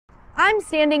I'm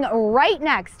standing right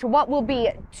next to what will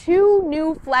be 2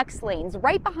 new flex lanes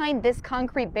right behind this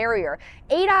concrete barrier.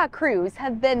 ADOT crews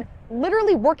have been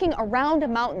literally working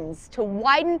around mountains to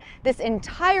widen this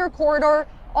entire corridor,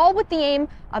 all with the aim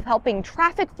of helping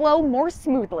traffic flow more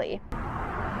smoothly.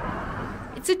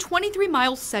 It's a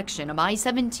 23-mile section of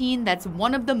I-17 that's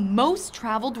one of the most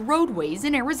traveled roadways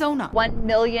in Arizona. 1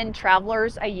 million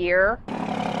travelers a year.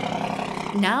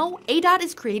 Now, ADOT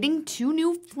is creating 2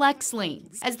 new flex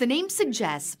lanes. As the name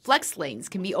suggests, flex lanes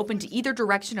can be open to either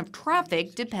direction of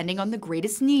traffic depending on the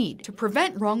greatest need. To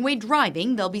prevent wrong-way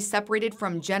driving, they'll be separated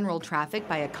from general traffic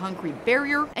by a concrete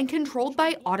barrier and controlled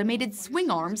by automated swing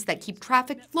arms that keep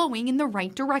traffic flowing in the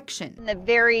right direction. In the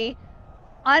very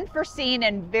unforeseen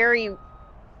and very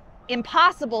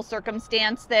impossible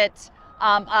circumstance that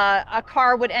a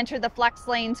car would enter the flex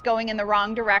lanes going in the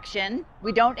wrong direction.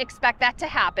 We don't expect that to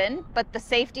happen, but the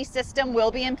safety system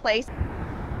will be in place.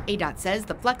 ADOT says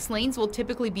the flex lanes will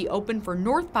typically be open for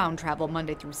northbound travel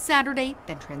Monday through Saturday,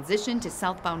 then transition to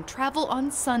southbound travel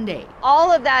on Sunday.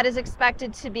 All of that is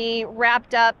expected to be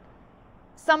wrapped up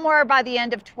somewhere by the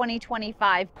end of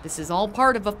 2025. This is all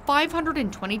part of a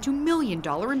 $522 million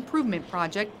improvement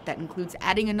project that includes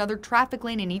adding another traffic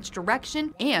lane in each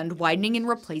direction and widening and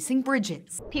replacing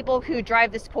bridges. People who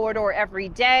drive this corridor every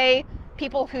day,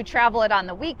 people who travel it on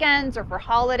the weekends or for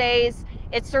holidays,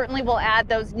 it certainly will add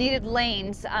those needed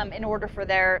lanes in order for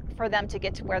them to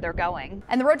get to where they're going.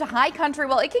 And the road to high country,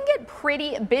 well, it can get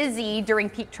pretty busy during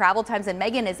peak travel times. And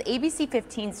Megan, as ABC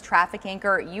 15's traffic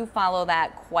anchor, you follow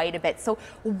that quite a bit. So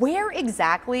where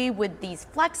exactly would these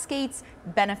flex gates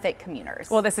benefit commuters?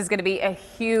 Well, this is going to be a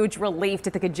huge relief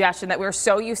to the congestion that we're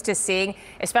so used to seeing,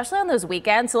 especially on those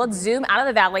weekends. So let's zoom out of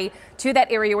the valley to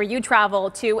that area where you travel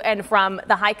to and from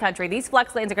the high country. These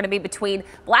flex lanes are going to be between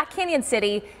Black Canyon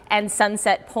City and Sunset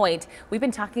Point. We've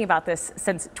been talking about this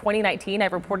since 2019.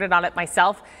 I've reported on it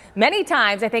myself many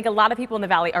times. I think a lot of people in the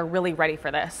valley are really ready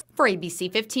for this. For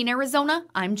ABC 15 Arizona,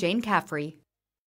 I'm Jane Caffrey.